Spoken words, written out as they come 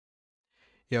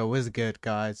Yo, what's good,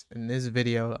 guys? In this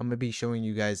video, I'm going to be showing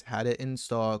you guys how to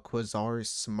install Quasar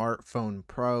Smartphone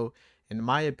Pro. In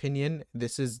my opinion,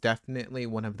 this is definitely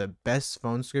one of the best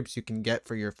phone scripts you can get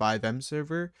for your 5M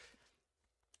server.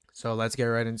 So let's get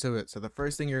right into it. So the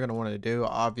first thing you're going to want to do,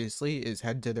 obviously, is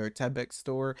head to their Tebex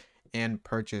store and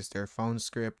purchase their phone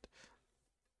script.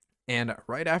 And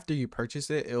right after you purchase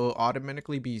it, it will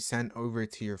automatically be sent over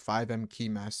to your 5M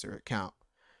Keymaster account.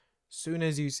 Soon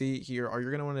as you see it here, all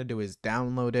you're going to want to do is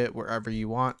download it wherever you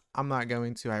want. I'm not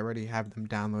going to, I already have them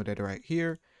downloaded right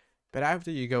here. But after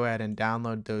you go ahead and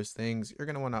download those things, you're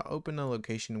going to want to open the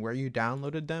location where you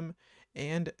downloaded them,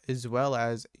 and as well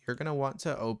as you're going to want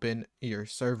to open your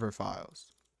server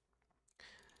files.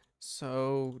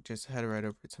 So just head right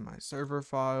over to my server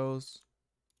files.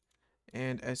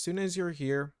 And as soon as you're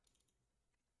here,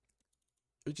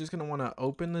 you're just going to want to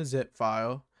open the zip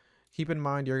file. Keep in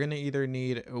mind, you're going to either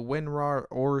need a WinRAR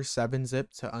or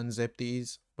 7-zip to unzip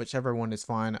these, whichever one is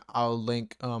fine. I'll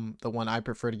link the one I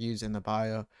prefer to use in the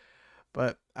bio.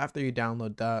 But after you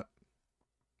download that,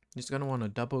 you're just going to want to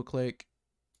double click,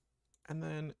 and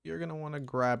then you're going to want to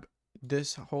grab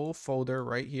this whole folder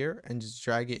right here and just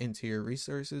drag it into your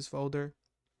resources folder.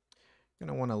 You're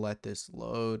going to want to let this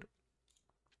load.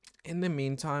 In the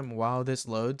meantime, while this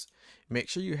loads, make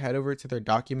sure you head over to their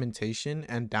documentation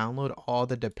and download all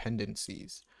the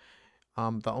dependencies.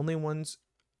 The only ones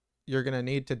you're going to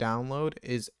need to download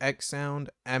is Xsound,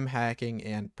 mhacking,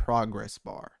 and progress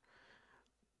bar.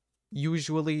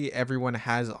 Usually everyone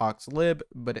has auxlib,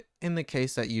 but in the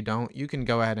case that you don't, you can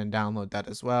go ahead and download that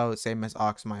as well, same as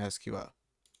auxmysql.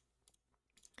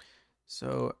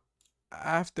 So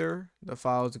after the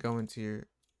files go into your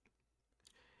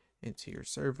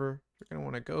server, you're going to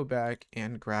want to go back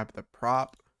and grab the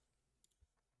prop.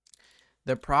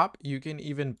 The prop you can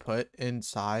even put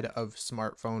inside of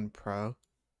Smartphone Pro.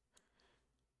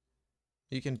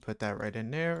 You can put that right in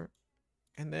there.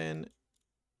 And then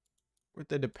with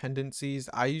the dependencies,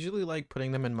 I usually like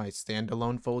putting them in my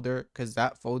standalone folder because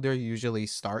that folder usually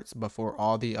starts before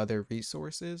all the other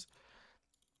resources.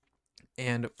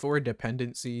 And for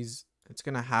dependencies, it's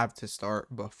going to have to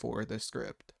start before the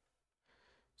script.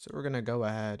 So we're going to go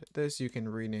ahead. This you can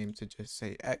rename to just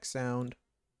say Xsound.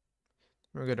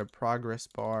 We're going to progress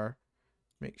bar.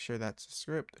 Make sure that's a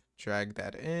script. Drag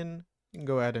that in. You can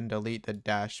go ahead and delete the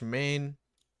dash main.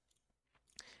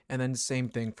 And then same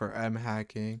thing for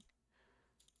mhacking.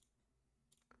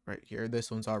 Right here. This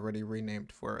one's already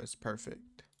renamed for us.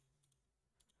 Perfect.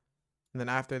 And then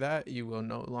after that, you will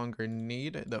no longer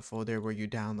need the folder where you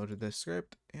downloaded the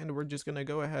script. And we're just going to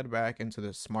go ahead back into the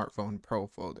Smartphone Pro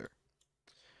folder.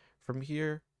 From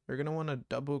here, you're going to want to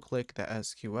double click the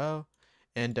SQL,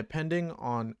 and depending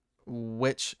on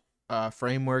which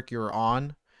framework you're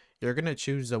on, you're going to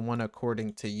choose the one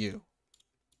according to you.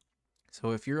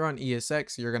 So if you're on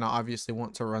ESX, you're going to obviously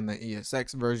want to run the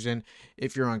ESX version.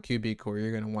 If you're on QB Core,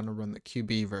 you're going to want to run the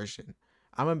QB version.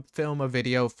 I'm going to film a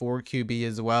video for QB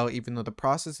as well, even though the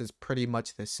process is pretty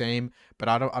much the same, but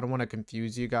I don't want to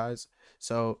confuse you guys.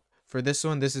 So for this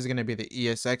one, this is going to be the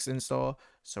ESX install.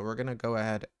 So we're going to go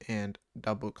ahead and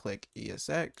double click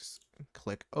ESX,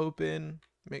 click open,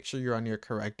 make sure you're on your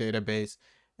correct database,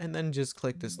 and then just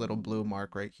click this little blue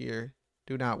mark right here.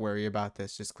 Do not worry about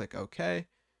this, just click OK.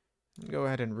 And go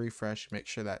ahead and refresh, make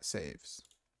sure that saves.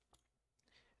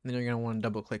 And then you're going to want to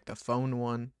double click the phone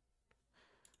one.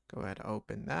 Go ahead,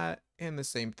 open that, and the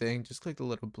same thing, just click the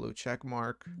little blue check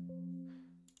mark,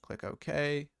 click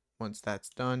OK. Once that's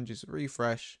done, just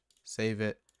refresh, save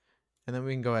it, and then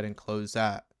we can go ahead and close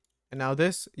that. And now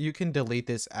this, you can delete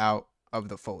this out of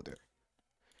the folder.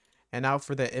 And now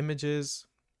for the images,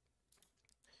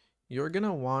 you're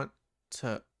gonna want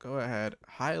to go ahead,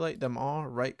 highlight them all,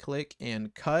 right click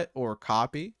and cut or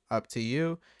copy, up to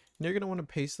you. And you're gonna want to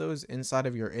paste those inside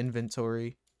of your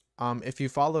inventory. If you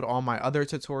followed all my other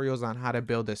tutorials on how to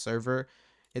build a server,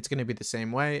 it's going to be the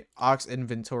same way: aux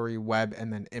inventory, web,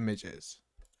 and then images.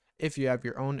 If you have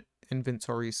your own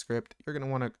inventory script, you're going to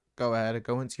want to go ahead and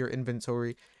go into your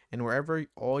inventory, and wherever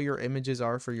all your images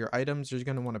are for your items, you're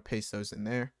going to want to paste those in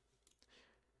there.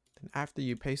 Then after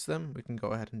you paste them, we can go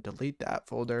ahead and delete that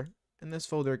folder, and this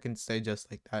folder can stay just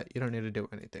like that. You don't need to do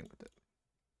anything with it.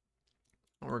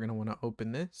 We're going to want to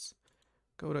open this.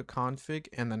 Go to config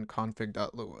and then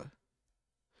config.lua.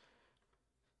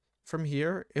 From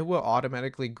here, it will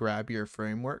automatically grab your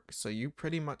framework, so you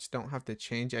pretty much don't have to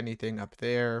change anything up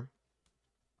there.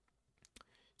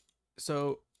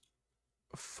 So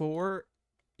for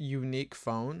unique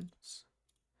phones,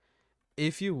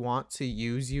 if you want to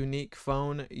use unique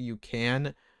phone, you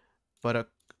can, but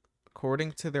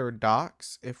according to their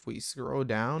docs, if we scroll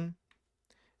down,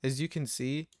 as you can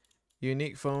see,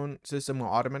 Unique phone system will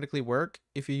automatically work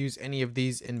if you use any of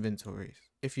these inventories.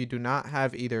 If you do not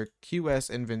have either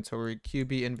QS inventory,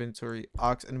 QB inventory,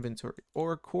 aux inventory,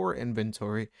 or core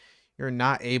inventory, you're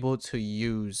not able to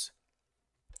use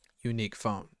unique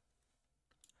phone.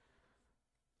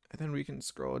 And then we can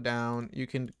scroll down. You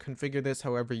can configure this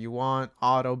however you want.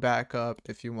 Auto backup.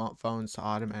 If you want phones to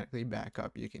automatically back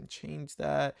up, you can change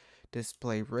that.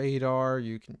 Display radar.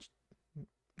 You can,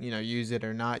 use it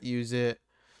or not use it.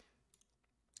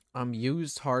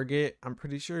 Use target. I'm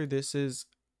pretty sure this is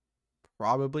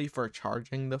probably for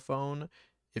charging the phone.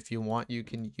 If you want, you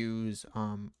can use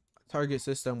target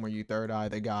system where you third eye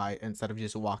the guy instead of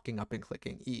just walking up and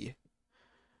clicking E.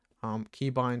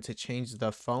 Keybind to change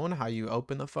the phone, how you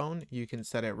open the phone, you can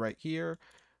set it right here.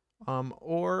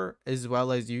 Or as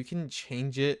well as you can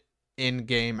change it in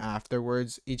game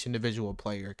afterwards. Each individual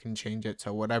player can change it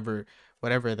to whatever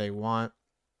they want.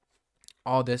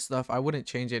 All this stuff, I wouldn't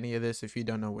change any of this if you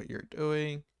don't know what you're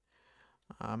doing.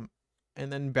 And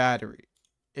then battery.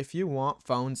 If you want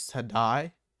phones to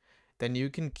die, then you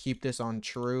can keep this on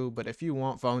true. But if you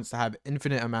want phones to have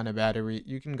infinite amount of battery,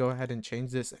 you can go ahead and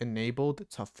change this enabled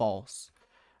to false.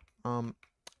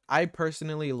 I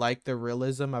personally like the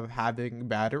realism of having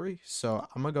battery, so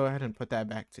I'm gonna go ahead and put that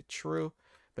back to true.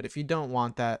 But if you don't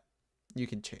want that, you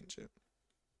can change it.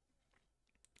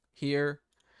 Here,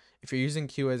 if you're using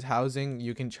Q as housing,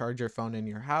 you can charge your phone in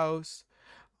your house.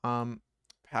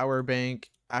 Power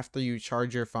bank, after you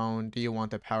charge your phone, do you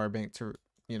want the power bank to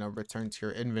return to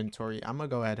your inventory? I'm gonna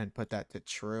go ahead and put that to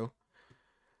true.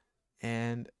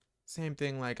 And same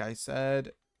thing, like I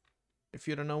said, if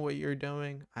you don't know what you're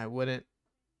doing, I wouldn't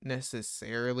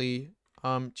necessarily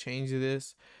change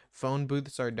this. Phone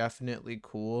booths are definitely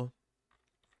cool.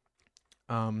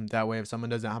 That way if someone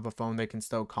doesn't have a phone, they can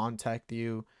still contact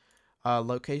you.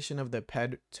 Location of the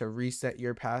ped to reset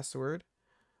your password.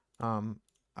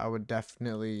 I would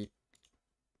definitely,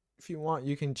 if you want,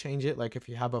 you can change it. Like if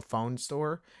you have a phone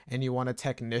store and you want a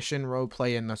technician role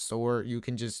play in the store, you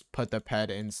can just put the ped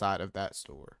inside of that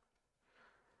store.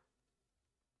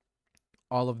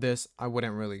 All of this I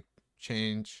wouldn't really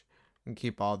change, and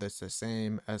keep all this the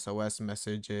same. SOS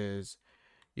messages,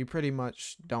 you pretty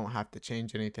much don't have to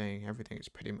change anything. Everything is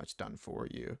pretty much done for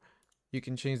you. You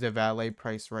can change the valet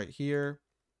price right here.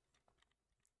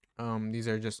 These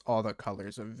are just all the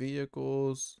colors of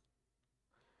vehicles,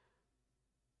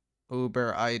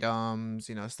 Uber items,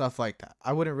 stuff like that.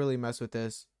 I wouldn't really mess with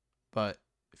this, but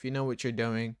if you know what you're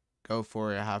doing, go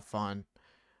for it, have fun.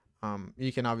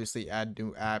 You can obviously add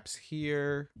new apps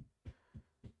here.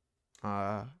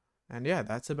 And yeah,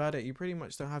 that's about it. You pretty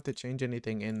much don't have to change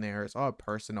anything in there. It's all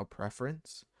personal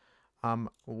preference.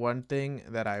 One thing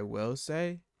that I will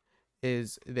say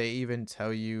is they even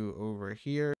tell you over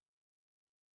here.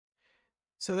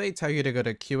 So they tell you to go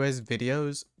to QS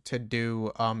videos to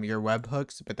do your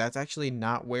webhooks, but that's actually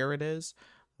not where it is.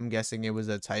 I'm guessing it was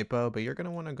a typo, but you're going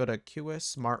to want to go to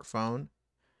QS Smartphone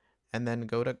and then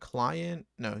go to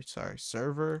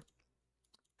server,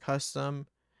 custom,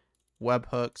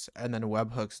 webhooks, and then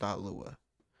webhooks.lua.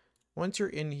 Once you're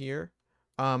in here,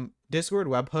 Discord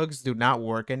webhooks do not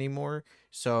work anymore,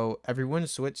 so everyone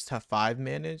switched to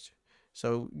 5manage.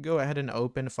 So go ahead and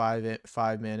open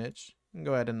 5manage.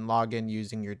 Go ahead and log in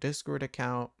using your Discord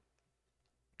account.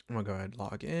 I'm gonna go ahead and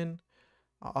log in,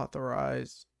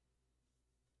 authorize,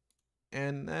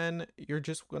 and then you're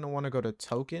just gonna want to go to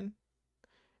token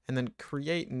and then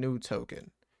create new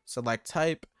token. Select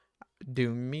type,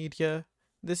 do media.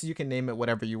 This you can name it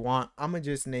whatever you want. I'm gonna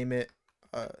just name it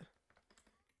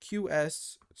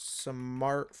QS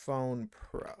Smartphone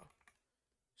Pro.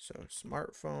 So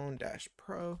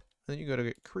smartphone-pro. Then you go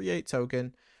to create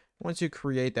token. Once you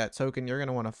create that token, you're going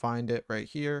to want to find it right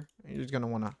here. You're just going to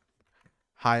want to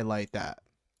highlight that.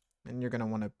 And you're going to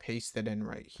want to paste it in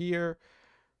right here.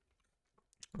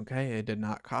 Okay, it did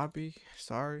not copy.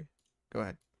 Sorry. Go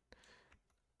ahead.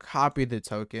 Copy the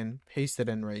token, paste it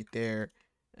in right there.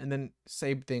 And then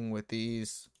same thing with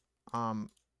these.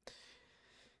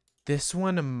 This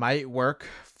one might work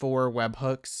for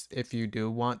webhooks if you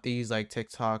do want these, like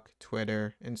TikTok,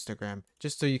 Twitter, Instagram,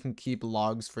 just so you can keep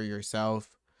logs for yourself.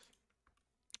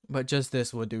 But just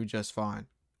this will do just fine.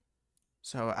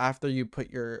 So after you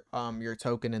put your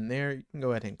token in there, you can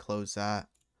go ahead and close that.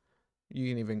 You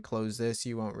can even close this.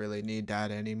 You won't really need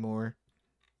that anymore.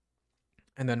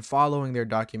 And then following their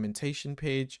documentation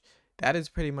page, that is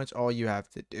pretty much all you have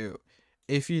to do.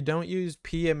 If you don't use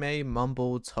PMA,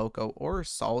 Mumble, Toko, or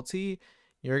Salty,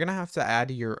 you're going to have to add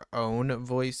your own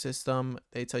voice system.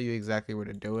 They tell you exactly where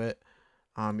to do it.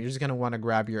 You're just going to want to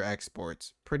grab your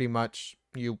exports. Pretty much,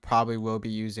 you probably will be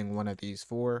using one of these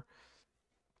four.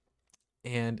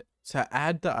 And To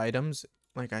add the items,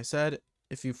 like I said,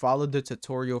 if you followed the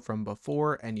tutorial from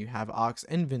before and you have aux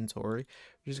inventory,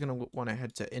 you're just going to want to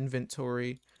head to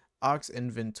inventory, aux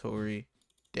inventory,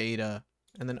 data,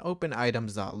 and then open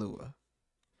items.lua.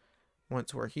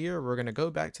 Once we're here, we're going to go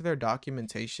back to their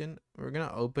documentation. We're going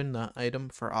to open the item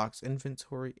for aux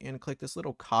inventory and click this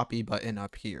little copy button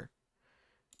up here.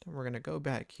 Then we're going to go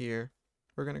back here.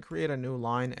 We're going to create a new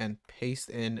line and paste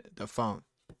in the phone.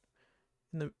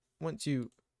 And once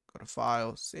you go to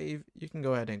file, save, you can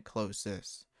go ahead and close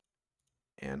this.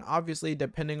 And obviously,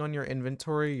 depending on your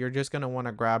inventory, you're just going to want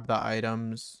to grab the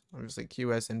items. Obviously,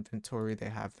 QS inventory, they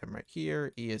have them right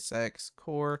here, ESX,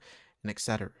 core, and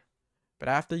etc. But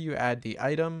after you add the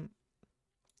item,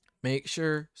 make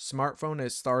sure smartphone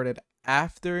is started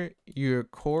after your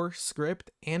core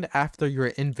script and after your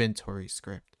inventory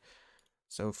script.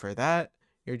 So for that,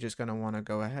 you're just going to want to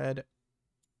go ahead,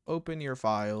 open your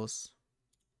files.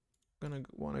 Going to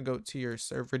want to go to your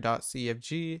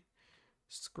server.cfg,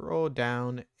 scroll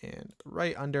down, and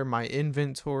right under my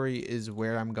inventory is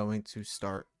where I'm going to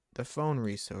start the phone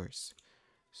resource.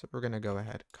 So we're going to go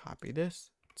ahead, copy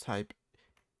this, type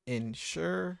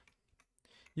ensure.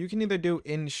 You can either do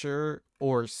ensure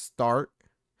or start.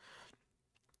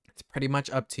 It's pretty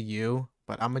much up to you,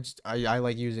 but I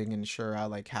like using ensure. I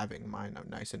like having mine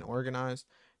nice and organized.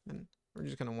 And we're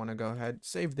just going to want to go ahead,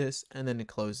 save this, and then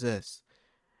close this.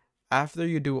 After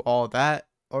you do all that,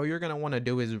 all you're going to want to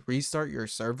do is restart your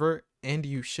server and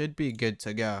you should be good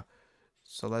to go.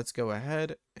 So let's go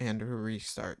ahead and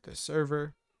restart the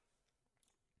server.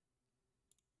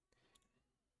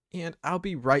 And I'll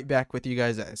be right back with you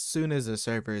guys as soon as the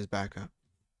server is back up.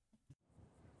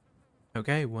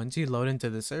 Okay, once you load into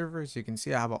the servers, you can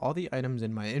see I have all the items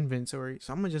in my inventory.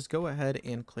 So I'm going to just go ahead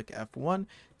and click F1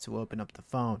 to open up the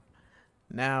phone.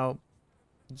 Now,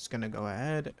 I'm just going to go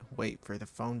ahead, wait for the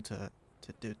phone to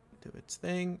do its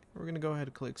thing. We're going to go ahead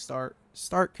and click start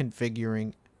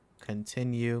configuring,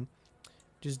 continue.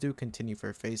 Just do continue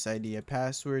for Face ID and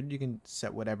password. You can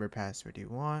set whatever password you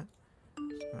want.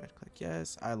 Go ahead, click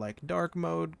yes. I like dark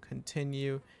mode,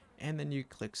 continue, and then you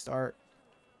click start,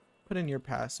 put in your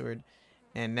password,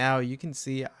 and now you can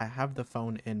see I have the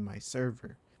phone in my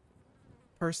server.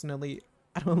 Personally,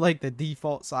 I don't like the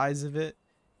default size of it.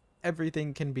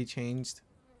 Everything can be changed.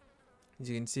 As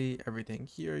you can see, everything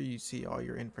here, you see all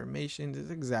your information.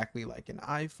 It's exactly like an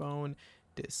iPhone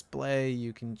display.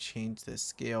 You can change the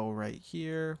scale right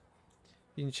here.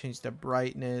 You can change the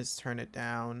brightness, turn it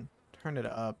down, turn it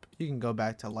up. You can go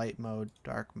back to light mode,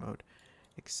 dark mode,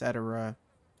 etc.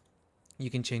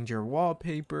 You can change your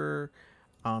wallpaper.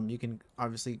 You can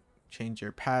obviously change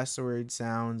your password,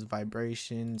 sounds,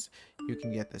 vibrations. You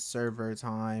can get the server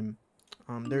time.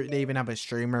 They even have a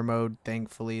streamer mode,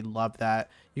 thankfully. Love that.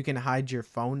 You can hide your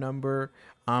phone number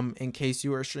in case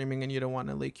you are streaming and you don't want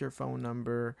to leak your phone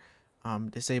number.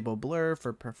 Disable blur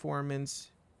for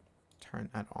performance. Turn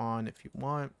that on if you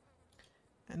want.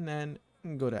 And then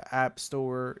you can go to App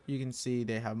Store. You can see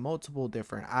they have multiple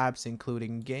different apps,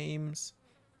 including games.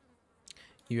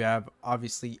 You have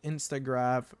obviously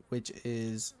Instagram, which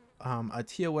is a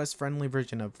TOS friendly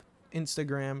version of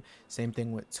Instagram. Same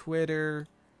thing with Twitter.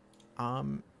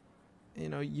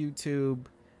 YouTube,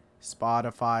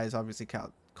 Spotify is obviously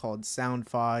called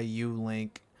Soundfy,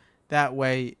 Ulink. That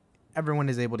way, everyone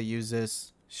is able to use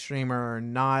this, streamer or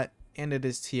not, and it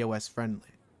is TOS friendly.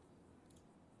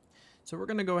 So we're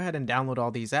going to go ahead and download all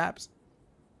these apps,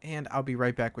 and I'll be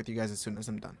right back with you guys as soon as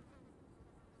I'm done.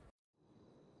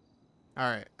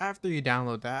 Alright, after you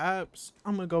download the apps,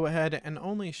 I'm going to go ahead and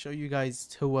only show you guys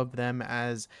 2 of them,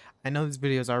 as I know this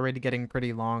video is already getting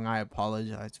pretty long. I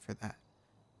apologize for that.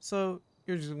 So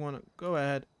you're just want to go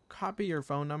ahead, copy your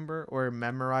phone number or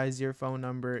memorize your phone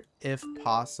number if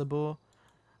possible.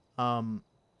 But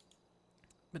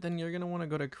then you're going to want to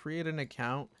go to create an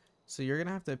account. So you're going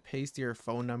to have to paste your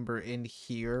phone number in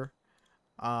here.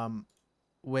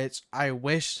 Which I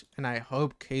wish and I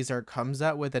hope Quasar comes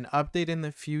out with an update in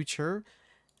the future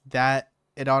that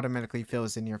it automatically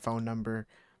fills in your phone number.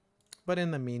 But in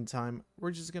the meantime,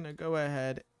 we're just going to go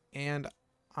ahead and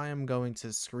I am going to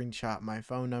screenshot my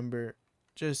phone number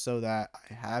just so that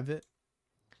I have it.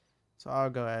 So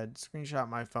I'll go ahead, screenshot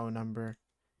my phone number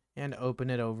and open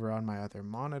it over on my other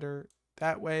monitor.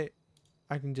 That way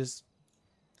I can just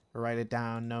write it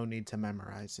down, no need to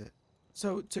memorize it.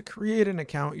 So to create an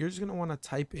account, you're just going to want to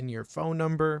type in your phone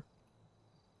number.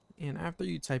 And after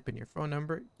you type in your phone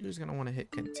number, you're just going to want to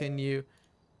hit continue.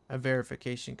 A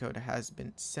verification code has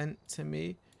been sent to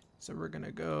me. So we're going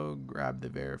to go grab the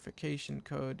verification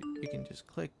code. You can just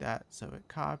click that so it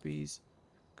copies.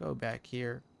 Go back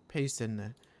here, paste in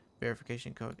the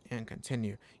verification code, and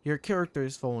continue. Your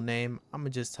character's full name, I'm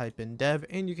gonna just type in dev,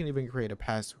 and you can even create a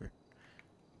password.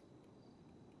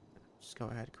 Just go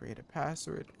ahead, create a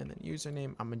password, and then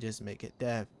username, I'm gonna just make it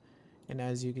dev. And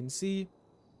as you can see,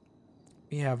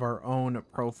 we have our own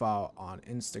profile on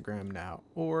Instagram now,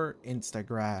 or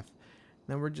Instagraph.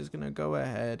 Then we're just gonna go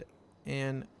ahead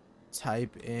and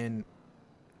type in,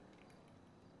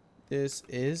 this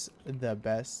is the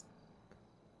best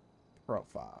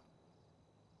profile.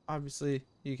 Obviously,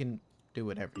 you can do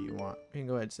whatever you want. You can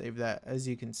go ahead and save that. As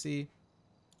you can see,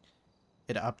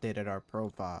 it updated our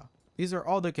profile. These are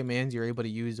all the commands you're able to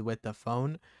use with the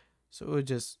phone. So it would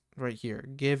just right here,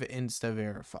 give insta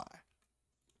verify.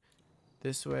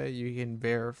 This way you can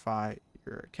verify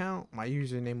your account. My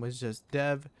username was just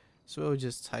dev, so we'll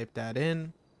just type that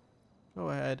in. Go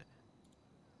ahead,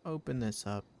 open this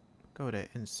up, go to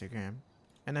Instagram.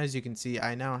 And as you can see,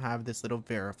 I now have this little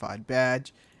verified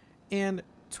badge, and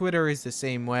Twitter is the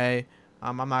same way.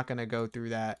 I'm not going to go through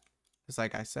that. Because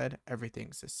like I said,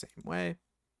 everything's the same way.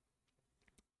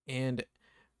 And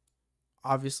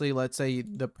obviously, let's say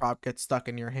the prop gets stuck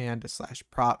in your hand,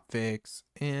 /prop fix,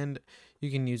 and you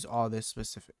can use all this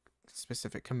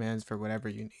specific commands for whatever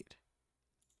you need.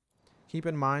 Keep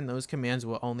in mind, those commands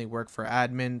will only work for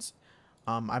admins.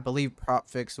 I believe prop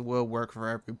fix will work for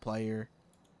every player.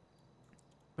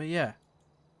 But yeah,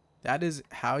 that is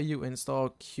how you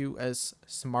install Quasar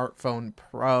Smartphone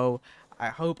Pro. I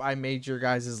hope I made your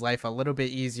guys' life a little bit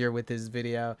easier with this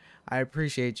video. I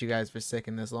appreciate you guys for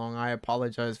sticking this long. I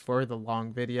apologize for the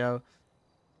long video.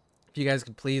 If you guys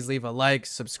could please leave a like,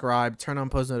 subscribe, turn on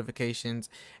post notifications,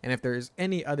 and if there's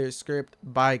any other script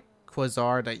by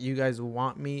Quasar that you guys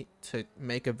want me to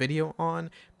make a video on,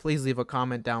 please leave a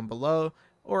comment down below,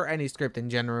 or any script in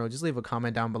general. Just leave a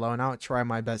comment down below and I'll try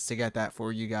my best to get that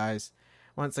for you guys.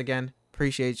 Once again,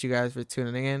 appreciate you guys for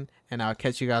tuning in, and I'll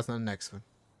catch you guys on the next one.